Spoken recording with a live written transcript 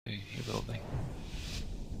he will be.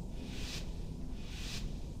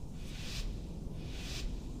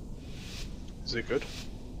 Is it good?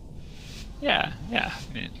 Yeah, yeah,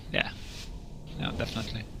 I mean, yeah. No,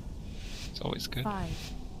 definitely. It's always good. 5,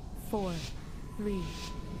 4, 3, 2,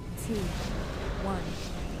 1.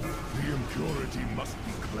 The impurity must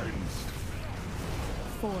be cleansed.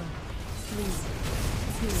 4, 3,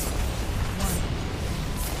 2,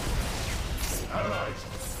 1. Allies,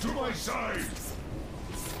 to my side!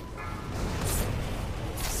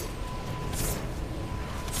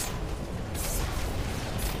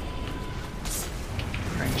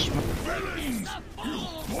 Villains! You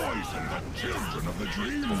poison the children of the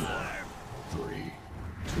dream! 3,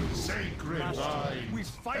 2, sacred vines! We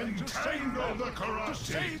fight entangle the corrupted!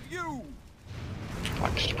 To save you!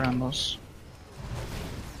 Watch the brambles.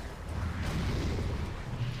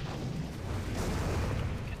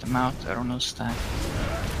 Get them out, I don't know stack.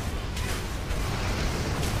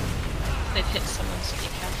 They've hit someone, so be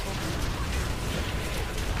careful.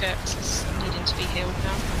 Gertz is needing to be healed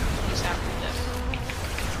now. He's out with it.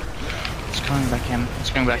 It's coming back in. It's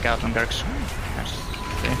going back out on Gerx. That's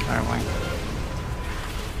very far away.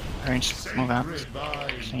 Range, move out.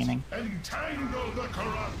 Cleaning. Entangle the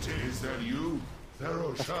corrupted! Is that you?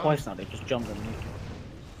 That's twice now, they just jumped on me.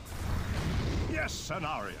 Yes,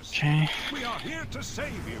 Cenarius. Okay. We are here to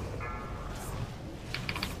save you.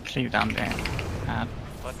 Cleave down there.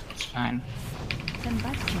 But it's fine.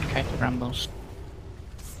 Okay, the brambles.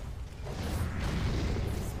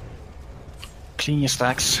 Clean your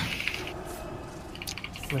stacks.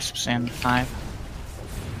 Wisps in 5.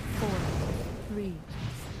 4, 3,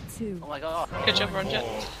 2. Oh my god. Good job, Roger.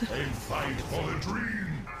 A fight for the dream.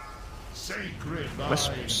 Sacred Wisps.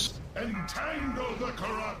 vines. Entangle the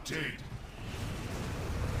corrupted.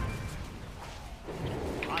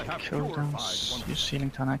 I have Cooldowns. Use healing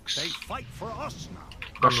tonics. They fight for us now.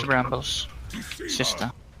 Watch the brambles.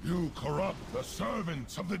 Sister. You corrupt the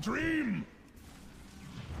servants of the dream.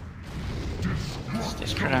 Stay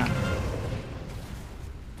spread out.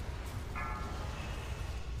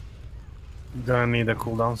 Do I need a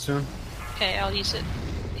cooldown soon? Okay, I'll use it.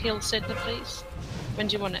 Heal Sidna, please. When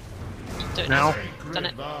do you want it? Do it Now. Done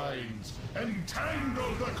it. Vines.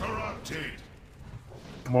 Entangle the corrupted.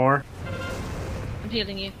 More? I'm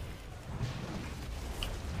healing you.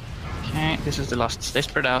 Okay, this is the last. Stay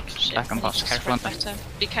spread out. Shit, Back on I need boss. to Careful on spread better.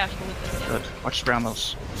 Be careful with them. Good. Watch the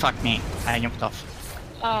brambles. Fuck me. I jumped off.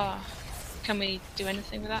 Ah, can we do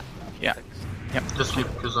anything with that? Yeah. Yep. Just keep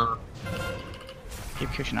Keep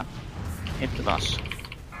pushing up. Hit the boss.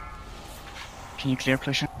 Can you clear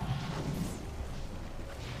pushing?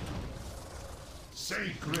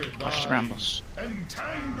 Sacred Watch the brambles.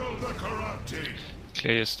 Entangle the corrupted.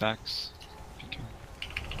 Clear your stacks.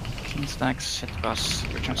 Clean stacks. Hit the boss.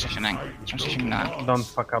 We're transitioning. Transitioning now. Don't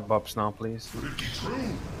fuck up Bobs now, please. Could it be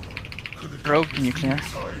true? Could it Rogue, can you clear?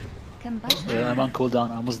 Yeah, I'm on cooldown,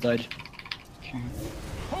 I almost died. Okay.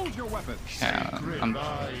 Hold your weapon.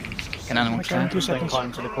 Can anyone clear? 2 seconds.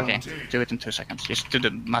 Okay, do it in 2 seconds. Just do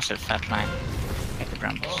the massive fat line. Hit the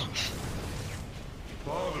brambles.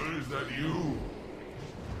 Father, is that you?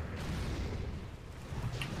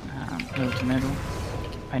 Move to middle.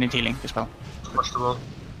 I need healing as well. watch the wall.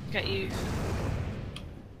 Get you.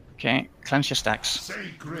 Okay, cleanse your stacks.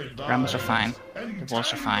 Sacred Brambles are fine. The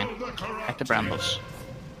walls are fine. Hit the brambles.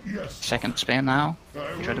 Second spear now.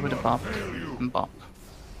 Get ready with the bop. And bop.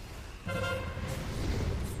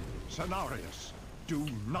 Cenarius, do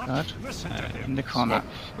not Good. listen to him. In the corner.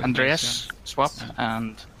 with Andreas, swap,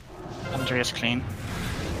 and Andreas clean.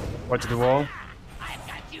 Watch the wall.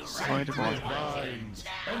 Avoid the wall.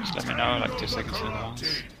 Just let me know like 2 seconds in advance.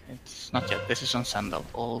 It's not yet. This is on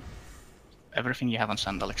Sandal. Everything you have on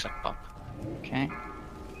Sandal except Pop. Okay.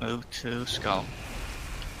 Move to Skull.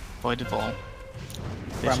 Avoid the ball.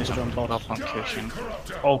 This is on Pop on Cushion.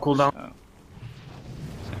 All cooldown.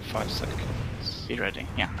 So, So 5 seconds. be ready.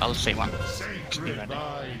 Yeah, I'll say one. Just be ready.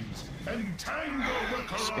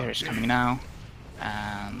 Spear is coming now.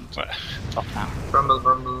 And What? top now. Rumble.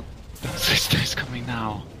 Don't say it's coming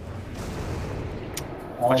now.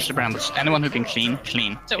 Watch the brambles. Anyone who can clean. Don't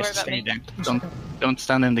worry Just about stay me. there. Don't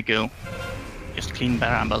stand in the goo. Just clean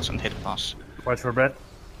brambles and hit the boss. Watch for bread.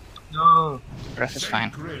 No. Breath is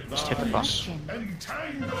fine. Just hit the boss.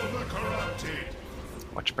 Entangle the corrupted.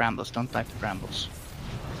 Watch brambles. Don't dive the brambles.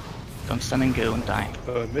 Don't stand in goo and die.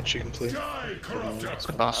 Mitch, you can play. Die, corrupted. It's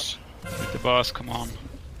the boss. Hit the boss, come on.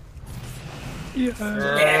 Yes,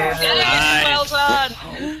 well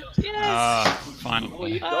done! Yes! Ah, Oh,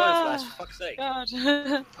 finally. you guys, for fuck's sake. God.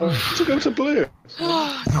 Took him to blue.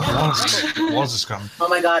 Oh, Was this gun? Oh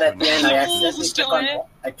my god, at the end I accidentally Still took on here.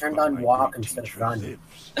 I turned on walk instead of run.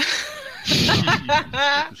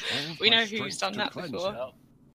 We know who's done that before.